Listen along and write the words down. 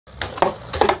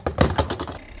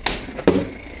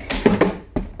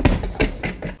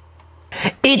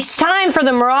It's time for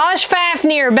the Mirage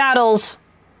Fafnir battles!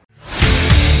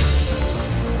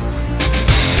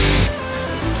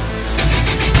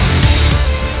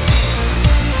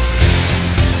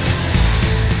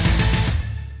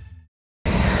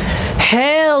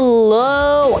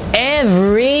 Hello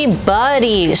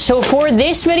everybody! So for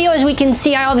this video, as we can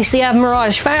see, I obviously have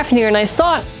Mirage Fafnir, and I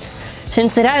thought,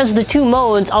 since it has the two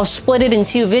modes, I'll split it in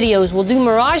two videos. We'll do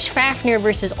Mirage Fafnir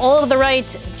versus all of the right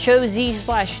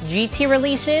CHO-Z/GT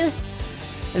releases.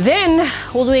 Then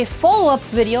we'll do a follow-up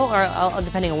video, or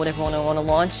depending on whatever one I want to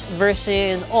launch,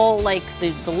 versus all like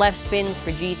the left spins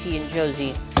for GT and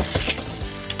CHO-Z.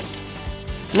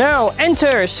 Now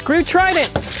enter Screw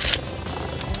Trident.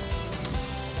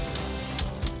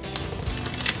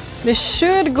 This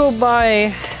should go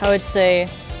by, I would say,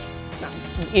 not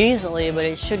easily, but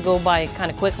it should go by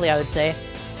kind of quickly, I would say.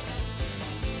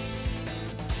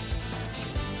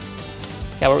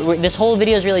 Yeah, this whole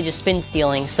video is really just spin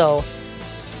stealing, so,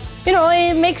 you know,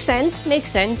 it makes sense, We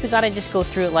gotta just go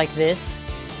through it like this.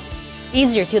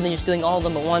 Easier, too, than just doing all of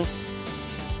them at once.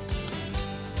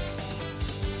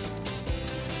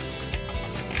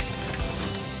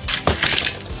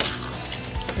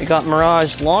 We got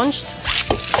Mirage launched.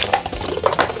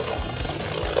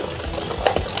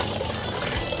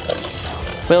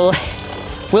 Will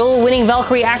winning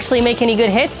Valkyrie actually make any good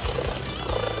hits?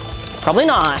 Probably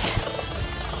not.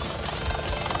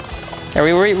 Yeah,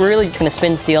 we're really just gonna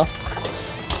spin steal.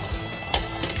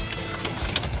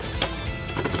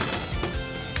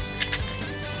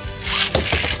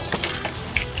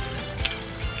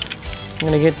 I'm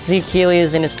gonna get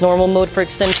zankye in its normal mode for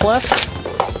Extend Plus.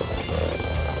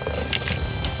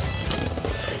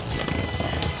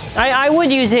 I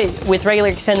would use it with regular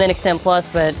Extend then Extend Plus,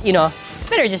 but you know,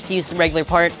 better just use the regular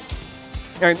part.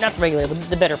 Or not the regular, but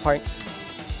the better part.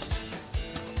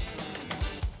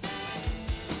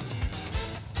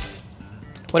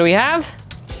 What do we have?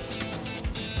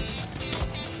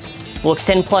 We'll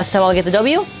Extend Plus, so I'll get the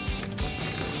W.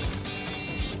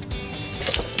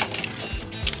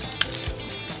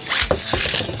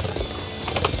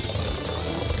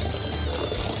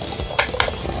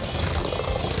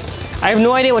 I have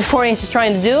no idea what 4-Ace is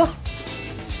trying to do.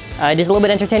 It is a little bit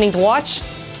entertaining to watch.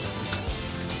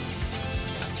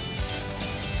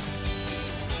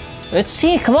 Let's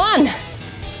see, come on!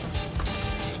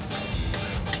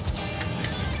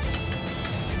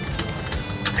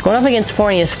 Going up against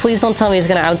 4-Ace, please don't tell me he's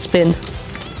gonna outspin.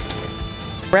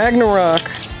 Ragnarok.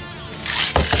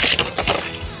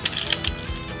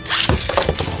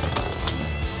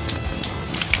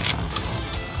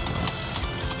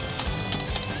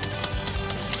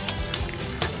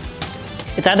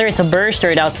 It's either it's a burst or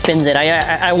it outspins it.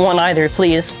 I want either,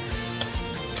 please.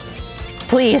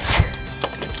 Please.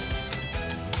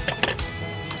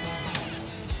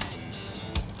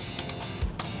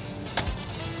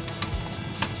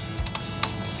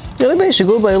 The other base should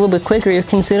go by a little bit quicker, you're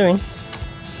considering.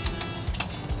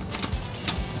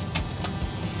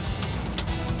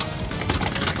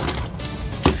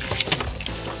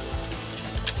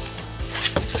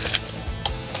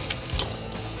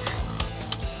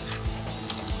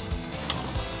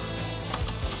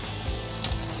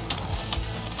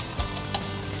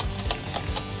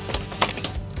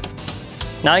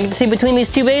 Now I get to see between these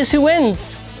two bays who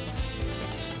wins.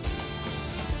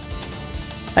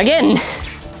 Again.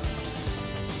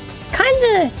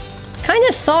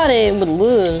 Kinda thought it would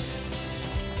lose.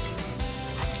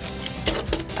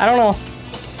 I don't know.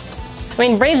 I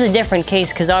mean, Brave's a different case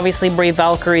because obviously Brave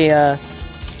Valkyrie,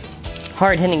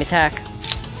 hard hitting attack.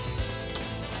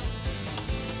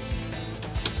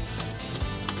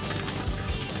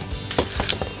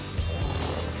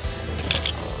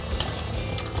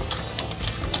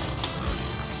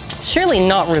 Surely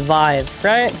not revive,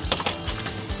 right?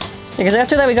 Because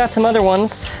after that we got some other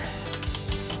ones.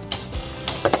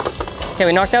 Okay,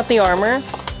 we knocked out the armor.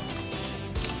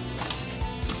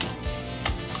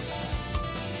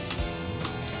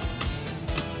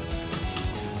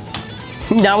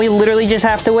 Now we literally just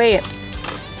have to wait.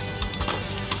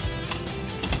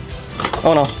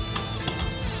 Oh no.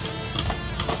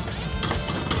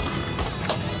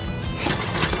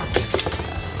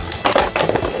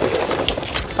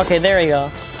 Okay, there we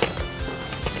go.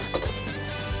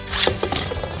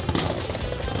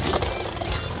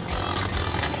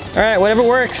 Alright, whatever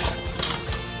works.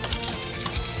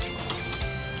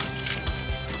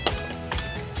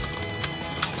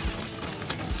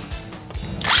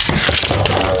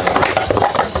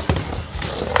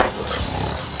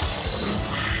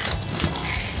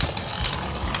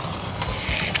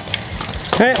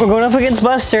 Alright, we're going up against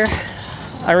Buster.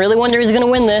 I really wonder who's gonna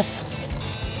win this.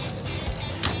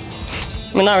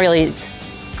 I mean, not really.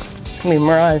 I mean,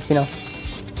 Mirage, you know.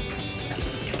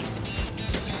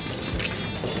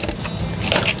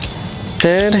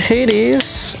 Dead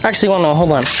Hades. Actually, well, no,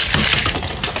 hold on.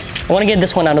 I want to get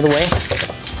this one out of the way.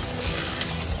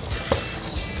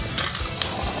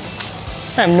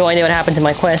 I have no idea what happened to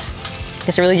my quest.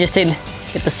 Guess I really just did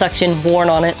get the suction worn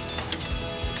on it.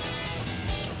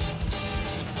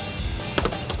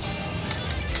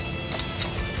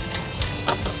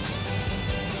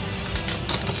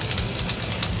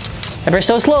 Ever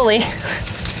so slowly.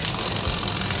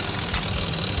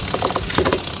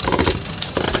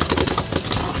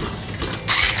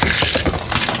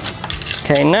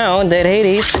 Okay, now Dead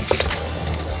Hades.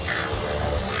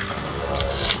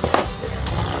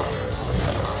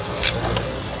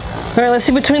 Alright, let's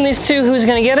see between these two who's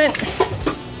gonna get it.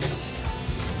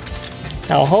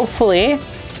 Now, hopefully,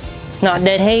 it's not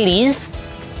Dead Hades.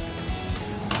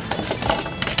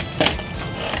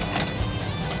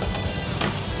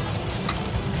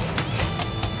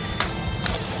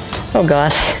 Oh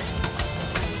god.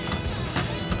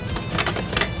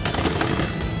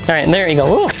 Alright, there you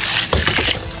go. Ooh.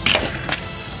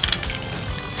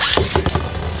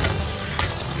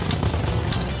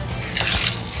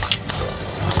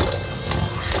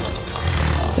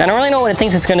 I don't really know what it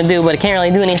thinks it's gonna do, but it can't really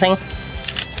do anything.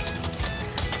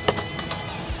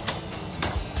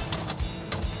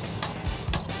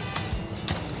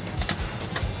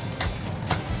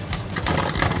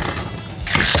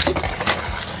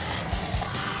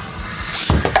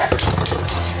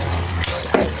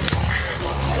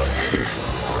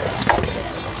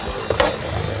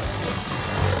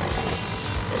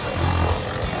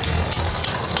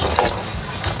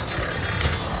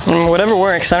 Whatever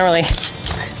works, I don't really...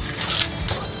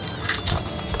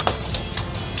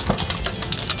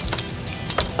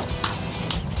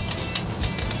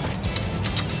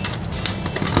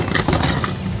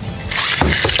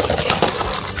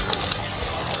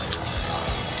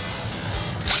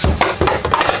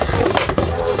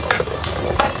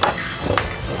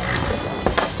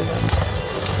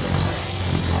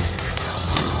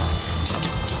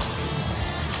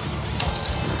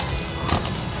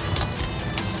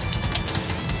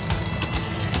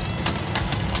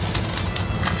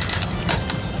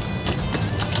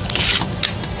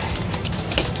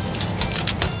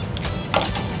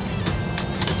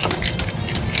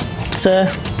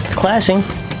 It's clashing.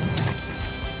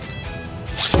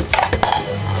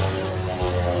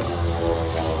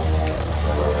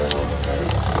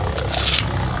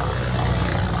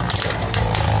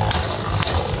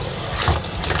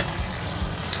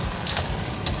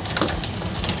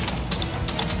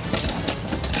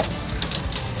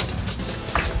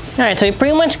 Alright, so we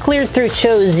pretty much cleared through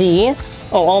CHO-Z.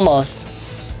 Oh, almost.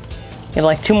 You have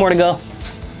like 2 more to go.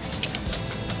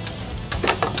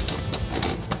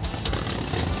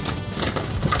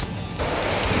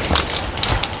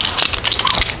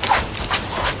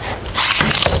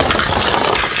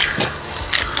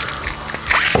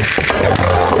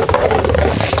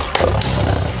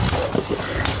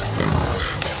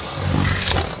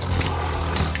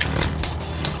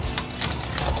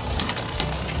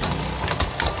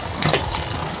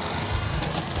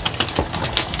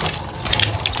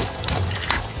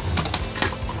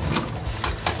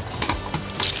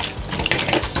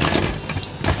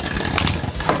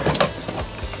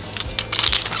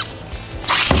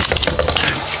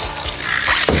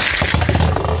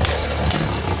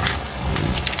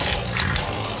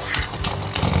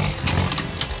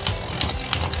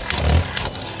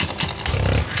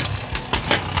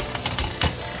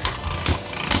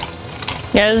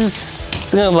 Yeah,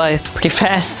 it's gonna buy pretty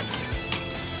fast.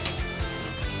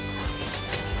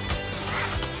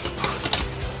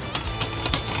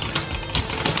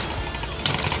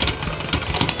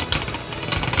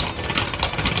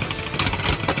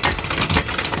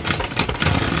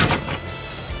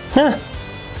 Huh.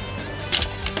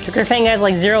 Trigger Fang has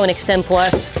like 0 and Extend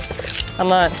Plus. I'm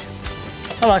not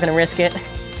gonna risk it.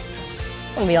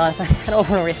 I'm gonna be honest, I don't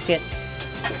wanna risk it.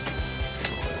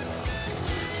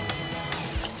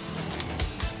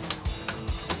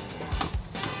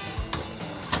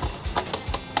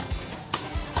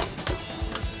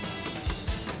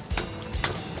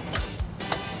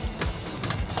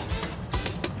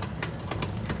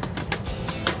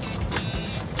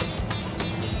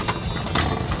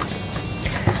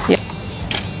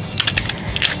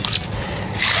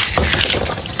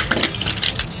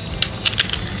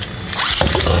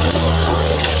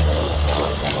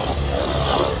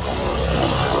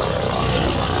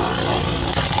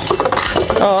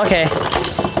 Oh, okay.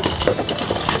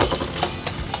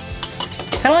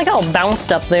 Kinda like how it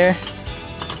bounced up there.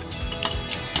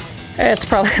 It's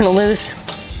probably gonna lose.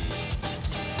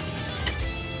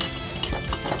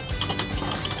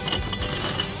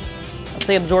 I'd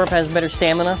say Absorb has better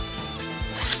stamina.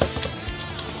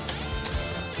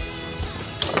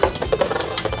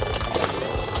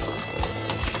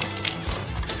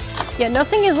 Yeah,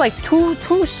 nothing is like too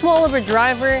small of a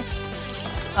driver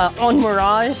on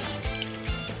Mirage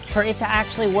for it to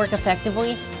actually work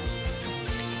effectively.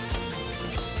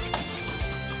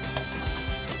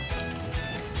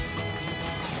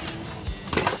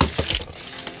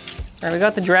 Alright, we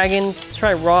got the dragons. Let's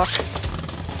try rock.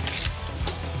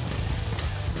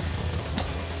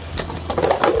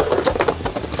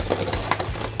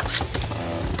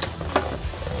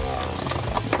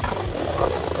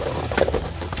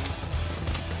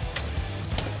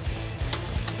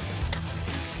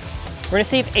 We're gonna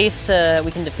see if Ace,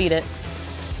 we can defeat it.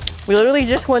 We literally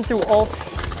just went through all,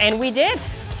 and we did!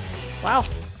 Wow.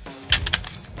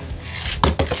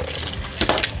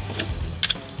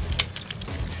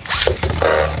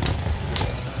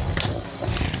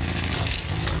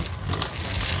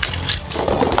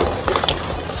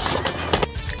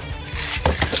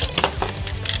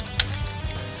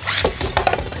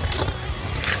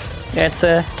 Yeah, it's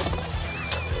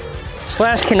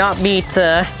Slash cannot beat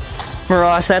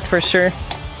Mirage, that's for sure.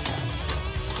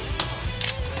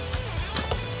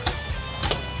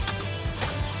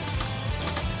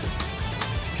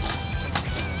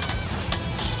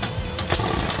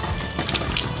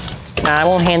 Nah, I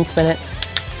won't hand spin it.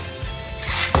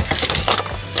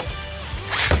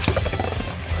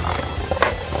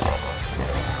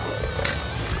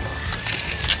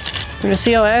 We're gonna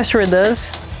see how Astra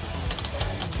does.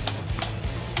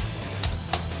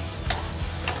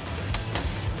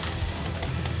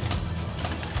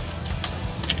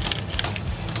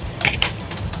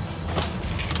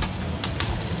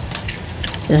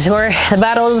 This is where the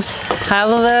battles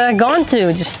have gone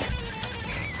to, just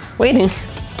waiting.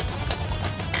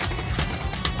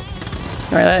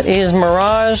 Alright, that is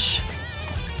Mirage.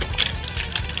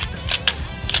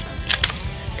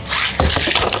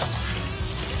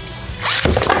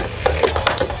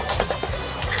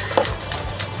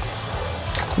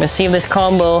 I'm gonna see if this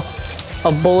combo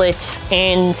of Bullet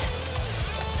and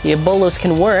the Ebolas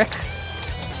can work.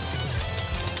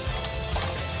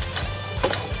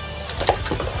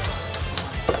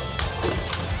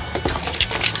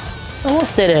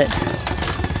 Almost did it.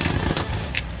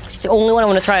 It's the only one I'm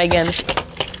gonna try again.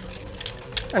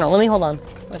 I don't know, let me hold on.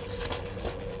 Let's...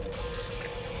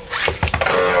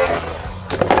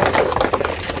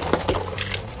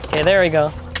 Okay, there we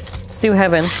go. Let's do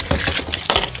Heaven.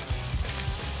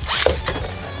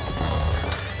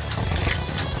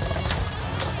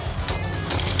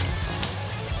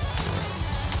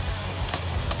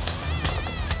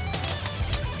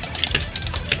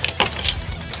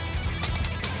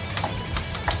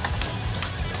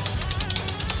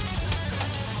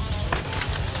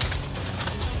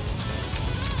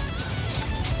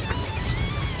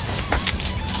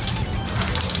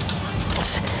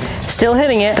 Still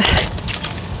hitting it.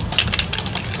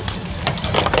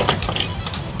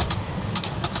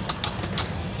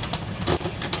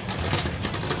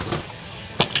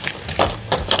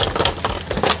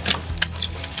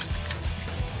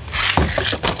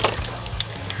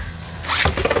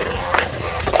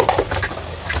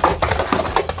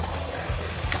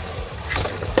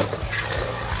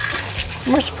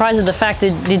 I'm more surprised at the fact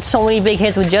that it did so many big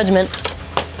hits with Judgment.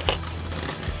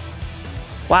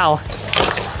 Wow.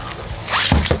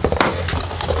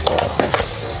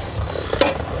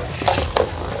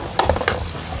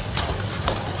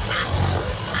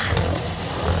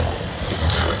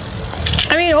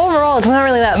 I mean, overall, it's not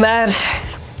really that bad.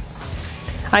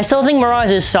 I still think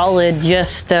Mirage is solid,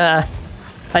 just, I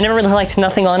never really liked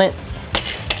nothing on it,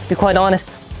 to be quite honest.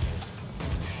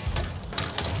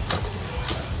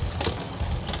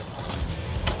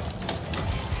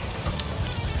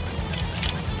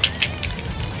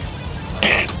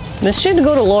 This should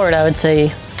go to Lord, I would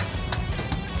say.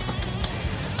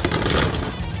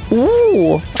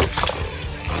 Ooh!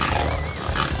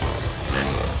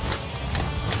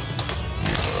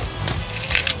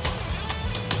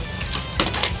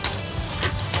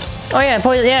 Oh yeah,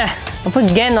 I put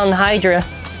Gen on Hydra.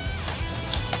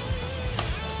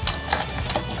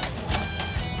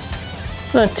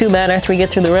 It's not too bad after we get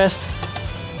through the rest.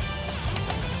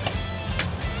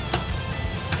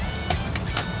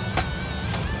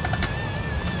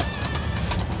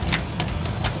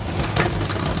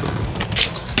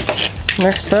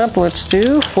 Next up, let's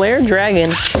do Flare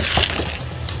Dragon.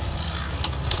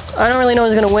 I don't really know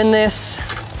who's gonna win this.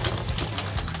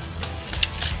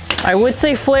 I would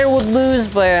say Flare would lose,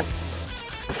 but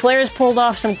Flare's pulled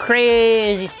off some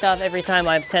crazy stuff every time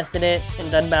I've tested it and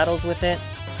done battles with it.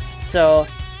 So,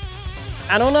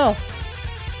 I don't know.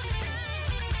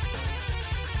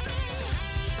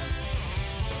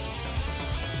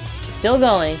 Still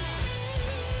going.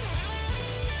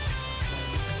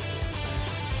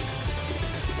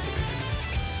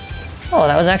 Oh,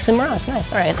 that was actually Mirage.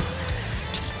 Nice, alright.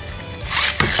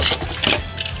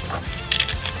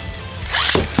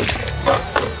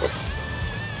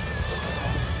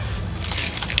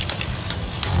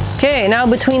 Okay, now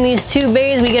between these two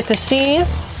bays, we get to see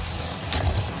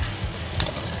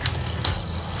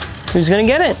who's gonna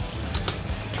get it.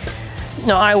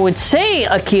 Now, I would say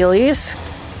Achilles,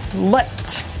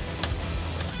 but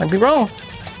I'd be wrong.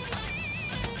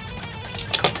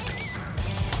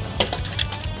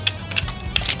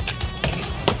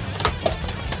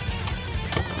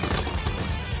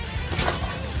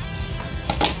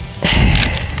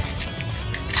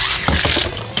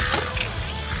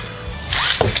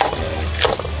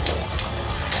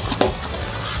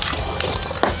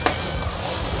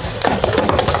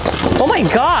 Oh my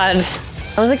god!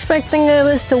 I was expecting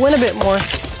this to win a bit more.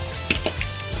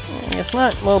 I guess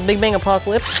not. Well, Big Bang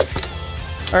Apocalypse.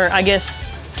 Or, I guess,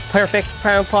 Perfect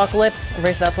Power Apocalypse. I'm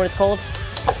pretty sure that's what it's called.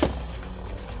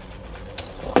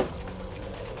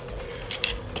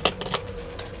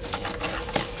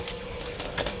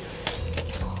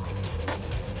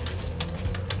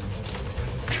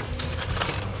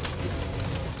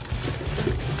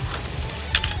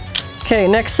 Okay,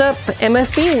 next up,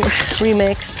 MFB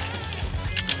Remix.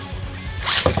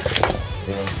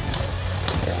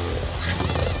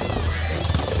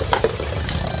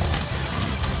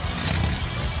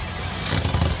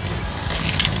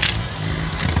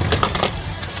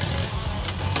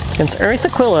 Against Earth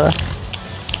Aquila.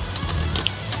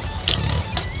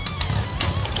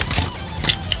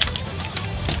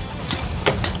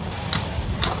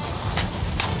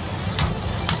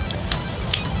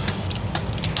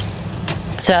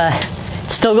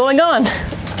 It's still going on.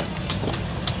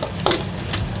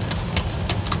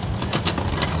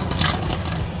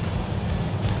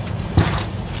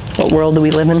 What world do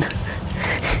we live in?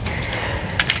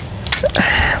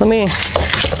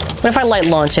 What if I light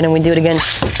launch it and we do it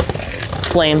against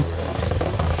Flame?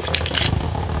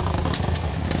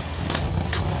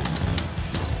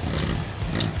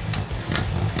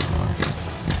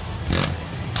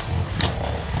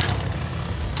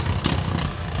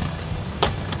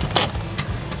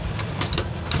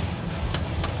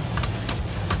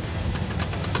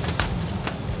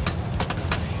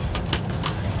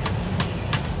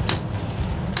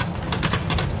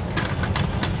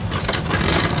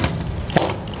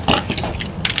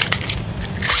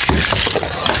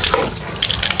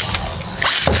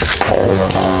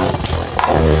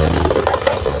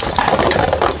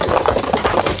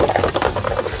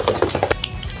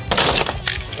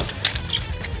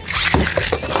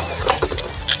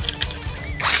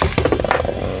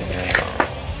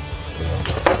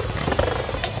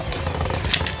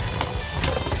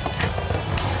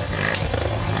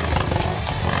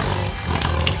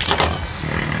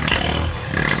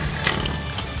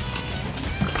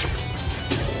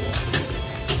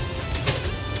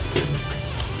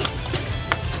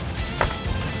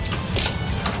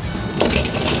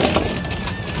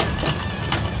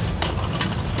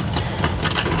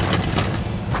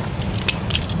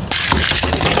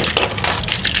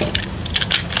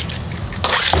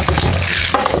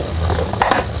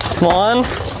 Come on.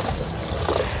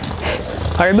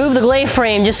 I removed the glaive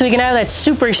frame just so we can have that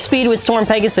super speed with Storm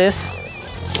Pegasus.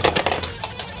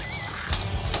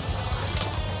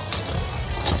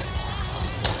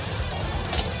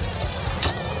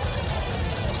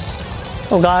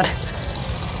 Oh god.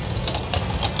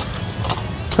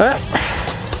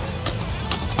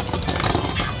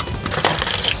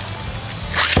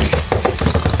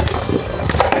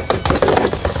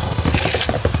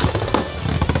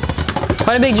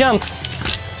 Quite a big jump.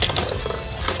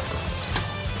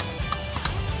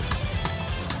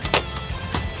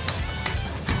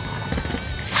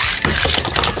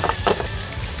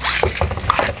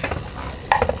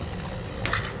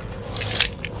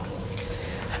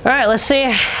 All right, let's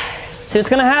see what's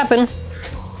gonna happen.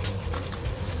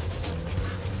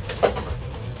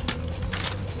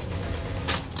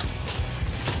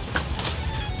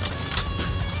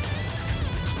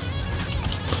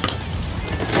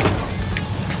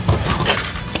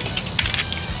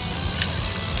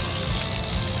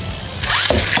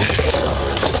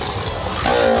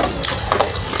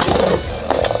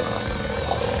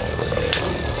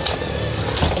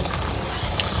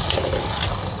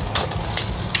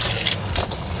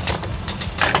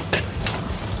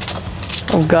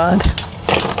 Oh God.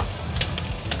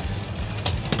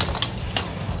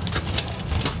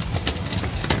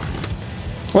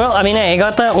 Well, I mean, hey, I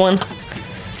got that one.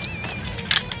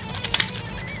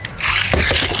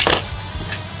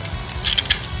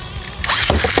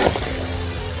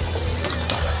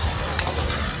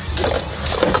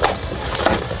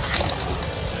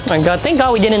 Oh my God, thank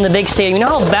God we did it in the big stadium. You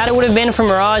know how bad it would have been for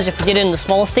Mirage if we did it in the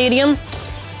small stadium? You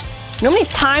know how many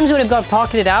times it would have got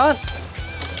pocketed out?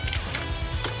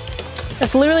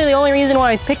 That's literally the only reason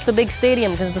why I picked the big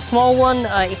stadium, because the small one,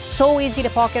 it's so easy to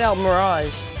pocket out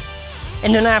Mirage.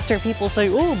 And then after people say,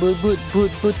 oh,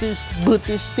 but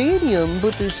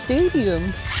this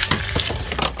stadium.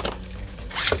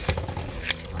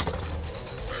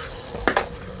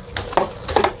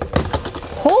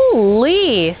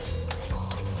 Holy!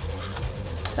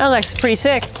 That was actually pretty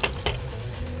sick.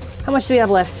 How much do we have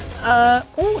left?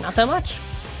 Oh, not that much.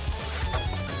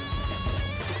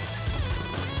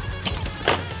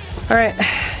 All right.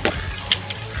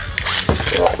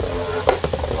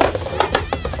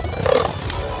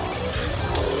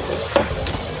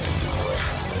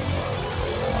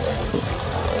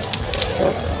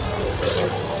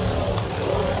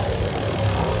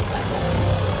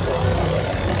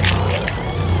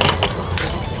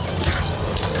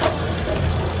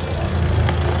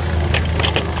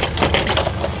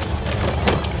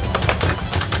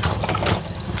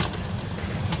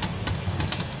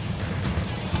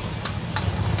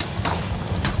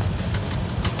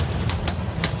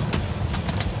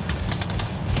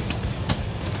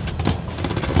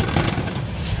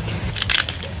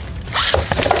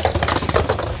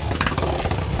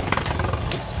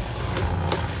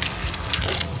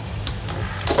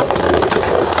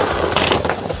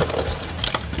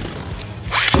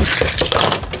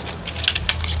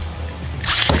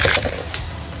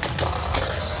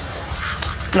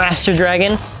 Master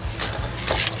Dragon.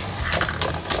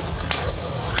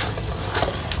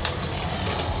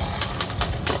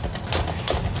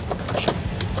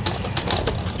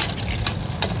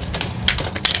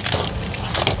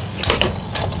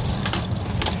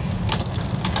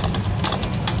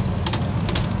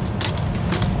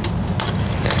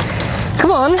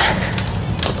 Come on.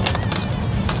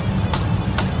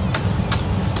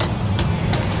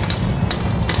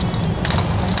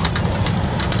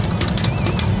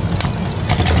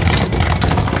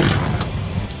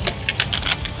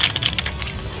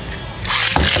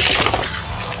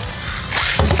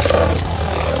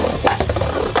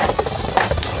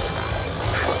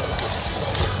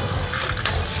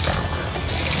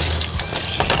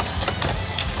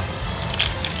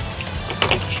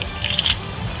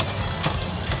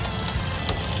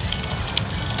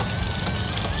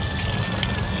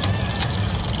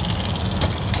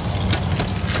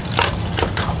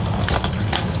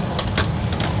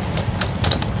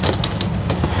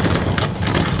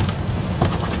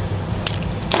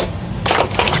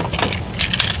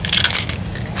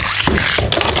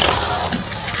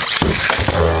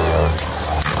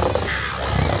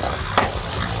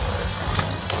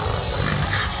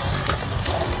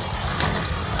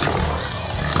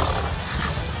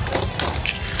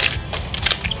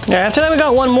 Yeah, after that we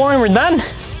got one more and we're done.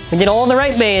 We did all the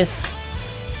right bays.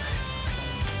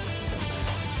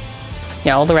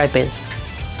 Yeah, all the right bays.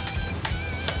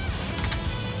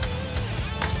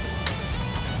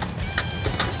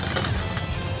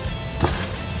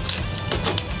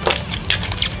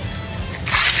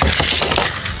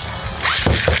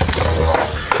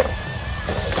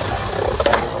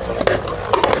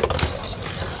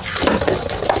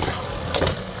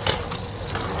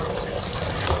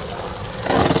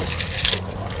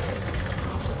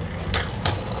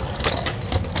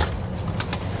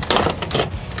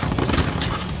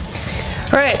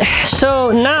 Alright,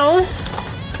 so now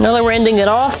that we're ending it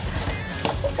off,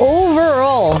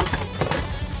 overall,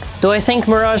 do I think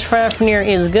Mirage Fafnir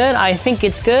is good? I think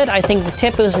it's good. I think the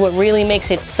tip is what really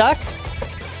makes it suck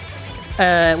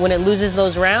when it loses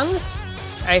those rounds.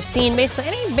 I've seen basically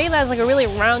any BEYBLADE has like a really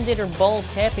rounded or ball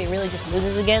tip it really just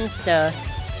loses against. I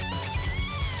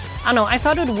don't know, I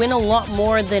thought it would win a lot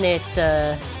more than it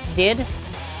did.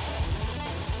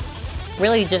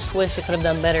 Really just wish it could have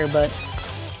done better, but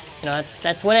you know,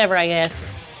 that's whatever, I guess.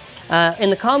 In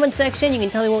the comment section, you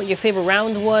can tell me what your favorite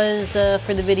round was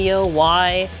for the video,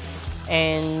 why,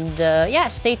 and yeah,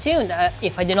 stay tuned.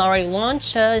 If I didn't already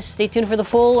launch, stay tuned for the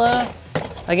full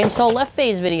Against All Left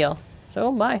Bays video.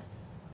 So, bye.